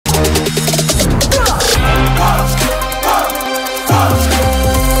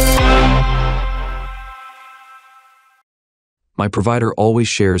My provider always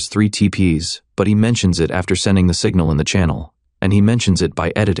shares 3 TPs, but he mentions it after sending the signal in the channel, and he mentions it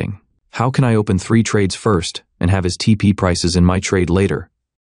by editing. How can I open 3 trades first and have his TP prices in my trade later?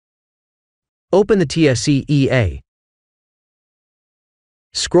 Open the TSCEA.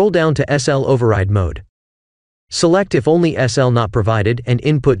 Scroll down to SL override mode. Select if only SL not provided and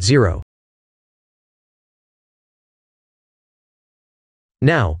input 0.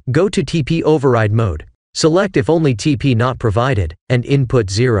 Now, go to TP override mode. Select if only TP not provided and input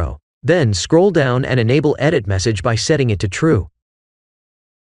 0. Then scroll down and enable edit message by setting it to true.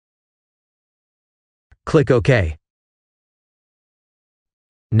 Click OK.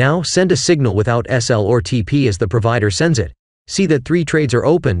 Now send a signal without SL or TP as the provider sends it. See that 3 trades are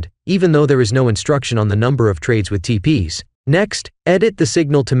opened, even though there is no instruction on the number of trades with TPs. Next, edit the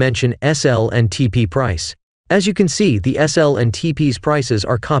signal to mention SL and TP price. As you can see, the SL and TP's prices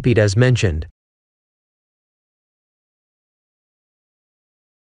are copied as mentioned.